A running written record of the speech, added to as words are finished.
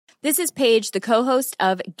This is Paige, the co-host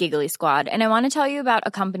of Giggly Squad, and I want to tell you about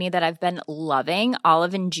a company that I've been loving,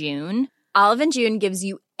 Olive and June. Olive and June gives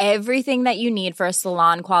you everything that you need for a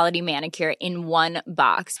salon-quality manicure in one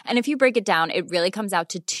box. And if you break it down, it really comes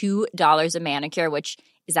out to $2 a manicure, which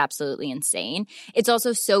is absolutely insane. It's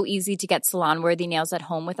also so easy to get salon-worthy nails at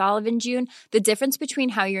home with Olive and June. The difference between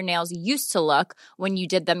how your nails used to look when you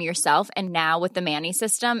did them yourself and now with the Mani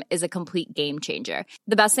system is a complete game changer.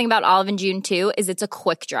 The best thing about Olive and June, too, is it's a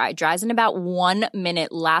quick dry. Dries in about 1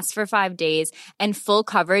 minute, lasts for 5 days, and full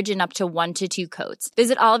coverage in up to 1 to 2 coats.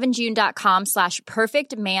 Visit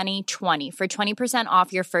oliveandjune.com/perfectmani20 for 20%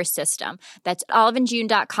 off your first system. That's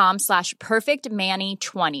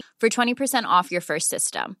oliveandjune.com/perfectmani20 for 20% off your first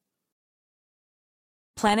system.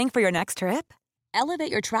 Planning for your next trip?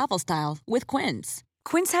 Elevate your travel style with Quince.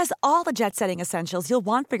 Quince has all the jet-setting essentials you'll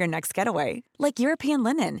want for your next getaway, like European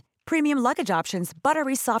linen, premium luggage options,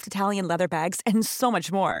 buttery soft Italian leather bags, and so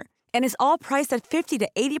much more. And is all priced at 50 to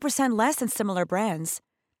 80% less than similar brands.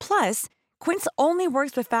 Plus, Quince only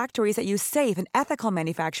works with factories that use safe and ethical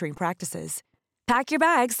manufacturing practices. Pack your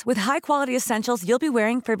bags with high-quality essentials you'll be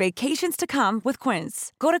wearing for vacations to come with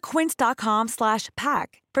Quince. Go to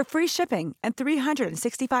quince.com/pack for free shipping and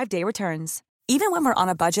 365-day returns. Even when we're on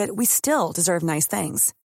a budget, we still deserve nice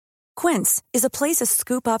things. Quince is a place to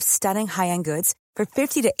scoop up stunning high-end goods for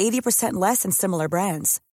 50 to 80% less than similar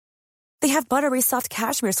brands. They have buttery soft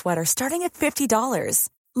cashmere sweaters starting at $50,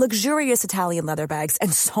 luxurious Italian leather bags,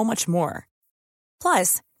 and so much more.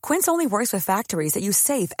 Plus, Quince only works with factories that use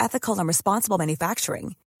safe, ethical, and responsible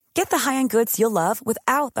manufacturing. Get the high-end goods you'll love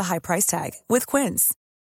without the high price tag with Quince.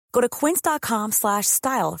 Go to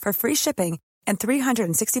quince.com/style for free shipping and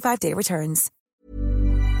 365-day returns.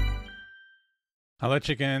 Hello,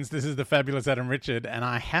 chickens. This is the fabulous Adam Richard, and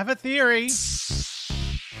I have a theory.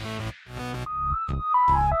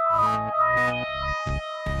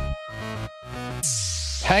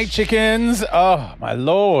 Hey, chickens. Oh, my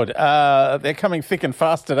Lord. They're coming thick and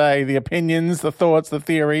fast today. The opinions, the thoughts, the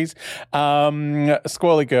theories.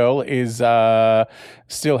 Squally Girl is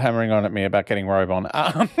still hammering on at me about getting Rove on.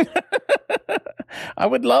 I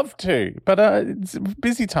would love to, but it's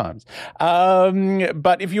busy times.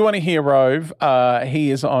 But if you want to hear Rove,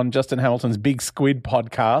 he is on Justin Hamilton's Big Squid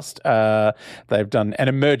podcast. They've done an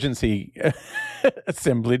emergency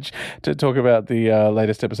assemblage to talk about the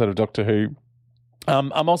latest episode of Doctor Who.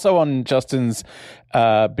 I'm also on Justin's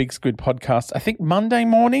Big Squid podcast, I think Monday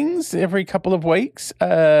mornings every couple of weeks.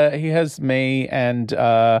 He has me and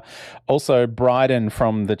also Bryden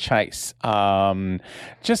from The Chase,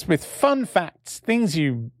 just with fun facts, things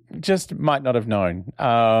you just might not have known.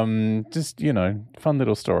 Just, fun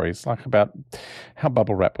little stories like about how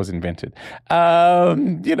bubble wrap was invented.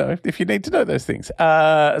 If you need to know those things.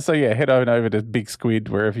 So yeah, head on over to Big Squid,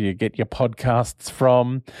 wherever you get your podcasts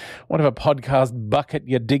from. Whatever podcast bucket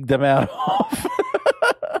you dig them out of.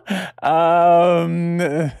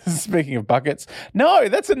 Speaking of buckets, no,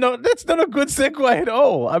 that's not a good segue at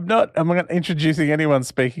all. I'm not introducing anyone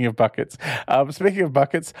speaking of buckets. Speaking of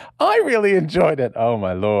buckets, I really enjoyed it. Oh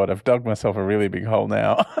my Lord, I've dug myself a really big hole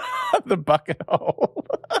now. The bucket hole.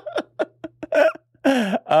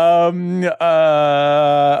 I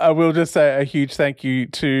will just say a huge thank you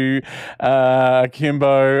to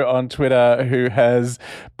Kimbo on Twitter, who has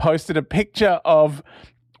posted a picture of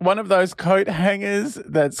one of those coat hangers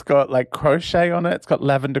that's got like crochet on it. It's got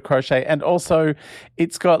lavender crochet, and also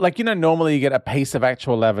it's got normally you get a piece of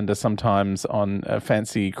actual lavender sometimes on a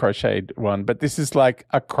fancy crocheted one, but this is like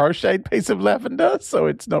a crocheted piece of lavender, so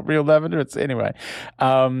it's not real lavender. It's anyway.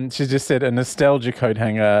 She just said a nostalgia coat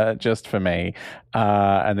hanger just for me,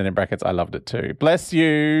 and then in brackets, I loved it too. Bless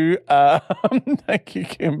you. Thank you,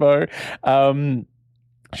 Kimbo.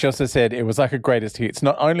 She also said it was like a greatest hits,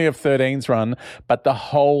 not only of 13's run, but the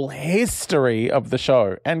whole history of the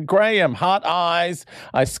show. And Graham, heart eyes,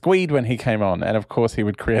 I squeed when he came on. And of course, he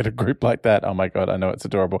would create a group like that. Oh my God, I know, it's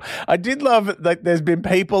adorable. I did love that there's been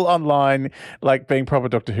people online, like being proper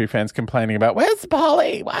Doctor Who fans, complaining about, where's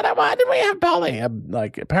Polly? Why did we have Polly?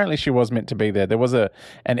 Apparently she was meant to be there. There was an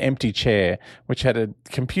empty chair, which had a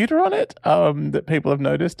computer on it, that people have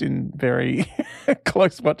noticed in very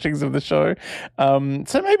close watchings of the show.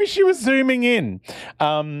 So maybe she was zooming in.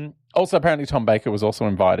 Also, apparently Tom Baker was also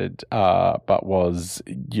invited, but was,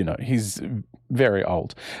 he's very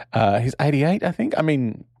old. He's 88, I think. I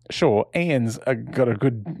mean, sure, Ian's got a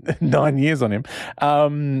good 9 years on him.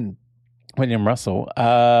 William Russell,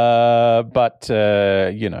 but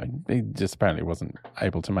he just apparently wasn't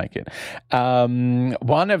able to make it.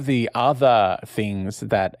 One of the other things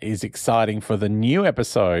that is exciting for the new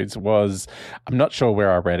episodes was, I'm not sure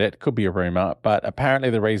where I read it, could be a rumor, but apparently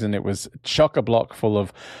the reason it was chock-a-block full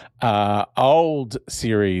of old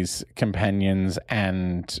series companions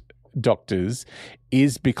and doctors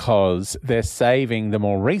is because they're saving the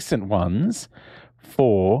more recent ones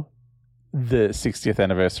for the 60th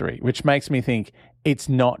anniversary, which makes me think it's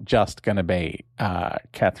not just going to be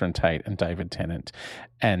Catherine Tate and David Tennant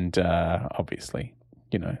and obviously,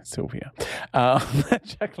 Sylvia,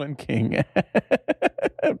 Jacqueline King,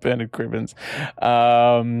 Bernard Cribbins.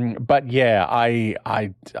 But yeah,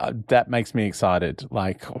 I that makes me excited.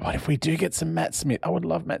 Like, what if we do get some Matt Smith? I would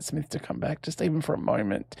love Matt Smith to come back, just even for a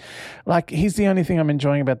moment. Like, he's the only thing I'm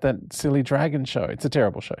enjoying about that silly dragon show. It's a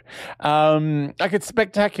terrible show. Like, it's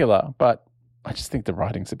spectacular, but I just think the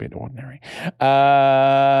writing's a bit ordinary.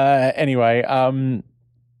 Anyway,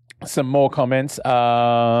 some more comments.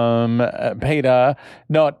 Peter,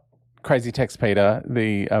 not Crazy Text Peter,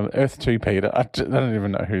 the Earth 2 Peter. I don't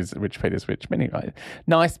even know which Peter's which. But anyway,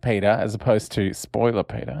 nice Peter as opposed to spoiler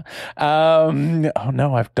Peter. Oh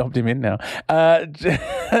no, I've dobbed him in now.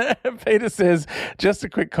 Peter says, just a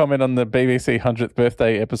quick comment on the BBC 100th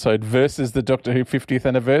birthday episode versus the Doctor Who 50th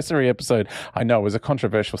anniversary episode. I know it was a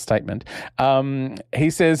controversial statement. He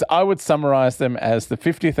says, I would summarise them as the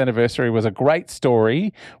 50th anniversary was a great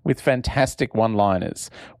story with fantastic one-liners,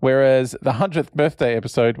 whereas the 100th birthday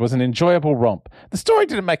episode was an enjoyable romp. The story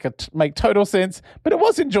didn't make total sense, but it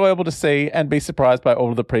was enjoyable to see and be surprised by all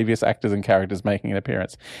of the previous actors and characters making an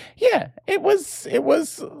appearance. Yeah, it was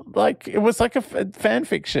like a fan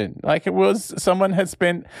fiction. Like, it was, someone had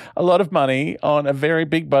spent a lot of money on a very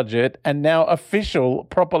big budget and now official,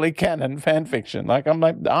 properly canon fan fiction. Like,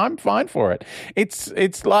 I'm fine for it.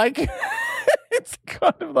 It's like it's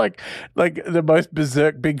kind of like the most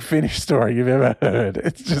berserk Big Finish story you've ever heard.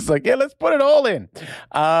 It's just like, yeah, let's put it all in.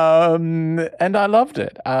 And I loved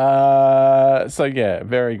it. So yeah,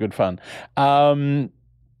 very good fun.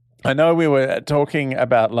 I know we were talking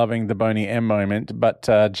about loving the Boney M moment, but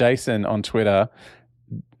Jason on Twitter,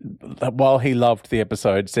 while he loved the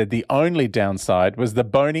episode, said the only downside was the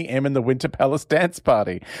Boney M and the Winter Palace dance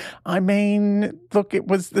party. I mean, look,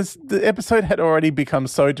 the episode had already become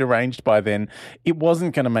so deranged by then, it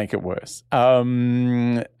wasn't going to make it worse.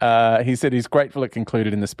 He said he's grateful it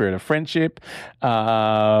concluded in the spirit of friendship. What's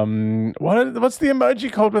the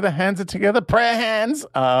emoji called where the hands are together? Prayer hands?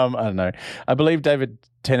 I don't know. I believe David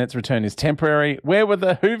Tennant's return is temporary. Where were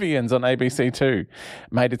the Whovians on ABC2?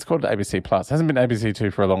 Mate, it's called ABC Plus. It hasn't been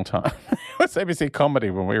ABC2 for a long time. It was ABC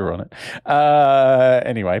Comedy when we were on it.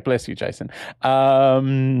 Anyway, bless you, Jason.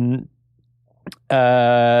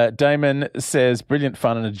 Damon says, brilliant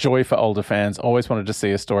fun and a joy for older fans. Always wanted to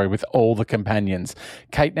see a story with all the companions.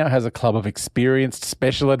 Kate now has a club of experienced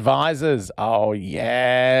special advisors. Oh,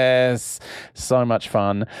 yes. So much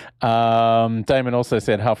fun. Damon also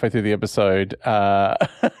said halfway through the episode, when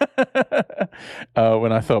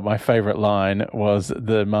I thought my favourite line was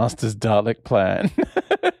the Master's Dalek plan.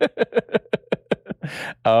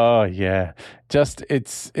 Oh, yeah. Just,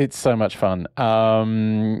 it's so much fun.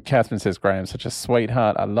 Catherine says, Graham's such a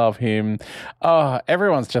sweetheart. I love him. Oh,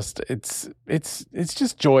 everyone's just, it's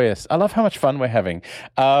just joyous. I love how much fun we're having.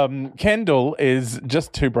 Kendall is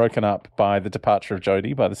just too broken up by the departure of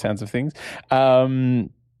Jodie, by the sounds of things.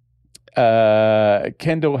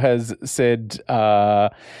 Kendall has said,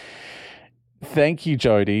 thank you,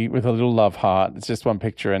 Jodie, with a little love heart. It's just one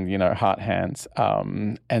picture and, heart hands.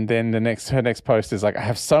 And then her next post is like, I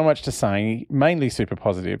have so much to say, mainly super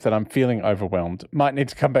positive, that I'm feeling overwhelmed. Might need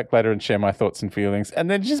to come back later and share my thoughts and feelings. And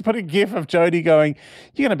then just put a gif of Jodie going,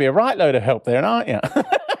 you're going to be a right load of help there, aren't you?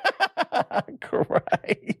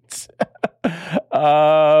 Great.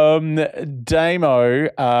 Damo,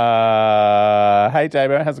 hey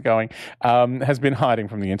Damo, how's it going? Has been hiding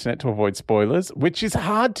from the internet to avoid spoilers, which is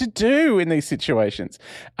hard to do in these situations.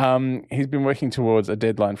 He's been working towards a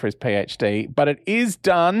deadline for his PhD, but it is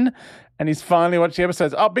done, and he's finally watched the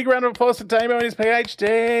episodes. Oh, big round of applause for Damo and his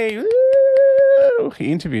PhD. Woo!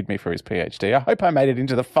 He interviewed me for his PhD. I hope I made it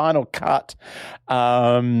into the final cut.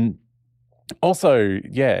 Also,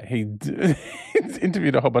 yeah, he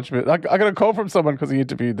interviewed a whole bunch of people. I got a call from someone because he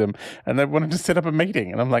interviewed them and they wanted to set up a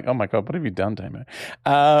meeting. And I'm like, oh my God, what have you done, Damo?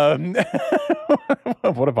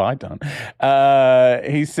 What have I done?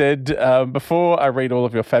 He said, before I read all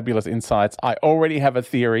of your fabulous insights, I already have a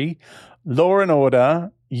theory. Law and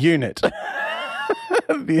Order Unit.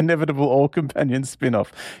 The inevitable all-companion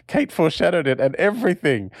spin-off. Kate foreshadowed it and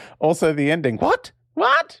everything. Also the ending. What?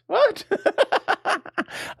 I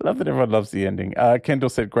love that everyone loves the ending. Kendall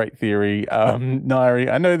said, great theory.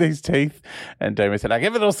 Nairi, I know these teeth. And Damo said, I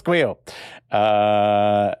give it a little squeal.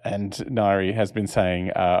 And Nairi has been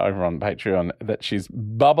saying over on Patreon that she's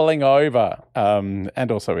bubbling over.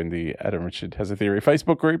 And also in the Adam Richard Has a Theory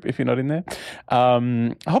Facebook group, if you're not in there. A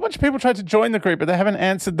whole bunch of people tried to join the group, but they haven't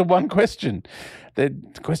answered the one question. The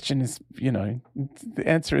question is, the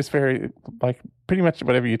answer is very, pretty much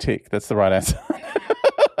whatever you tick. That's the right answer.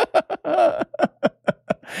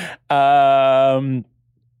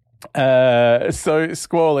 So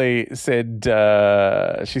Squally said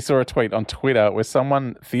she saw a tweet on Twitter where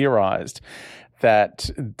someone theorized that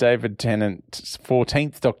David Tennant's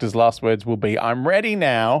 14th Doctor's last words will be, I'm ready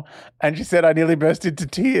now. And she said, I nearly burst into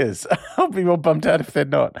tears. I'll be more bummed out if they're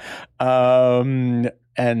not.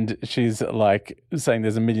 And she's saying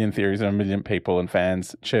there's a million theories and a million people and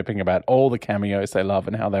fans chirping about all the cameos they love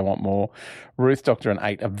and how they want more. Ruth, Doctor and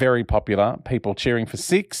 8 are very popular. People cheering for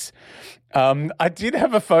 6. I did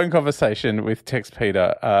have a phone conversation with Tex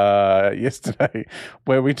Peter yesterday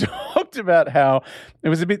where we talked about how it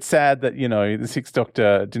was a bit sad that, the 6th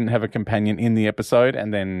Doctor didn't have a companion in the episode,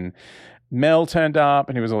 and then Mel turned up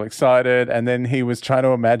and he was all excited, and then he was trying to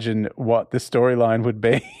imagine what the storyline would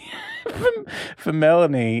be for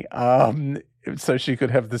Melanie, so she could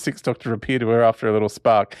have the 6th Doctor appear to her after a little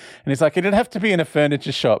spark. And he's like, it'd have to be in a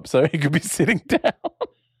furniture shop so he could be sitting down.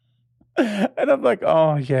 And I'm like,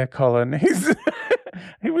 oh, yeah, Colin.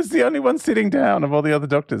 He was the only one sitting down of all the other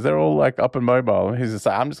Doctors. They're all up and mobile. And he's just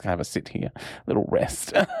like, I'm just going to have a sit here, a little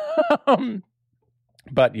rest.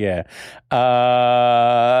 But yeah,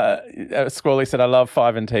 Squally said, I love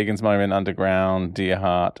Five and Tegan's moment underground, dear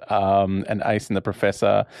heart, and Ace and the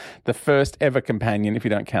Professor, the first ever companion, if you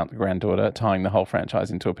don't count the granddaughter, tying the whole franchise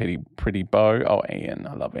into a pretty bow. Oh, Ian,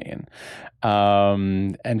 I love Ian.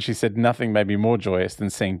 And she said, nothing made me more joyous than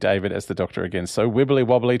seeing David as the Doctor again. So wibbly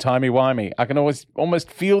wobbly, timey wimey. I can almost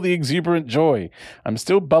feel the exuberant joy. I'm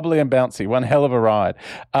still bubbly and bouncy. One hell of a ride.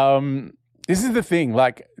 This is the thing,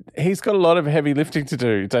 he's got a lot of heavy lifting to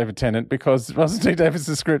do, David Tennant, because Russell T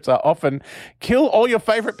Davies' scripts are often kill all your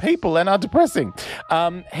favourite people and are depressing.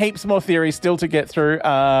 Heaps more theories still to get through.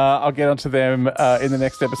 I'll get onto them in the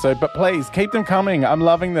next episode, but please keep them coming. I'm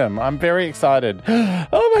loving them. I'm very excited.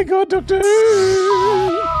 Oh my God, Doctor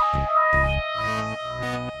Who!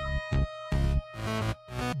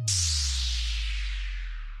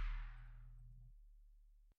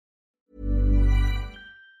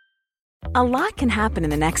 A lot can happen in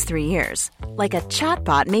the next 3 years. Like a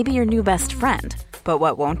chatbot may be your new best friend. But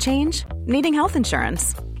what won't change? Needing health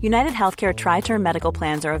insurance. United Healthcare Tri-Term Medical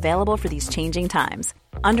Plans are available for these changing times.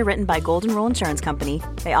 Underwritten by Golden Rule Insurance Company,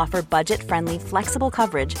 they offer budget-friendly, flexible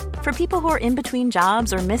coverage for people who are in between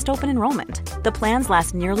jobs or missed open enrollment. The plans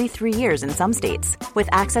last nearly 3 years in some states, with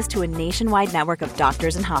access to a nationwide network of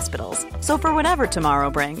doctors and hospitals. So for whatever tomorrow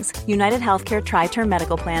brings, United Healthcare Tri-Term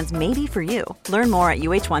Medical Plans may be for you. Learn more at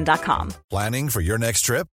uh1.com. Planning for your next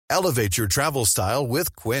trip? Elevate your travel style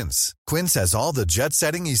with Quince. Quince has all the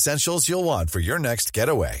jet-setting essentials you'll want for your next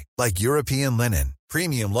getaway, like European linen,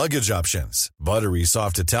 premium luggage options, buttery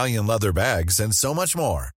soft Italian leather bags, and so much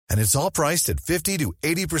more. And it's all priced at 50 to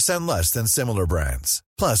 80% less than similar brands.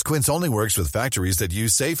 Plus, Quince only works with factories that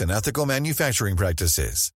use safe and ethical manufacturing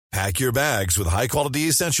practices. Pack your bags with high-quality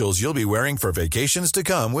essentials you'll be wearing for vacations to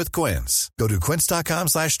come with Quince. Go to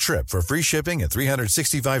quince.com/trip for free shipping and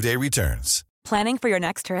 365-day returns. Planning for your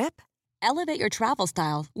next trip? Elevate your travel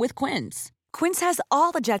style with Quince. Quince has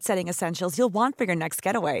all the jet-setting essentials you'll want for your next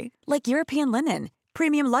getaway, like European linen,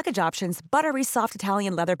 premium luggage options, buttery soft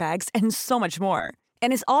Italian leather bags, and so much more.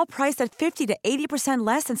 And is all priced at 50 to 80%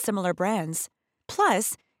 less than similar brands.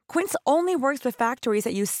 Plus, Quince only works with factories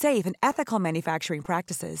that use safe and ethical manufacturing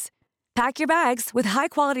practices. Pack your bags with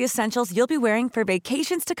high-quality essentials you'll be wearing for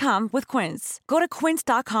vacations to come with Quince. Go to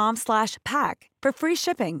quince.com/pack for free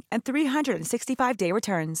shipping and 365-day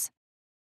returns.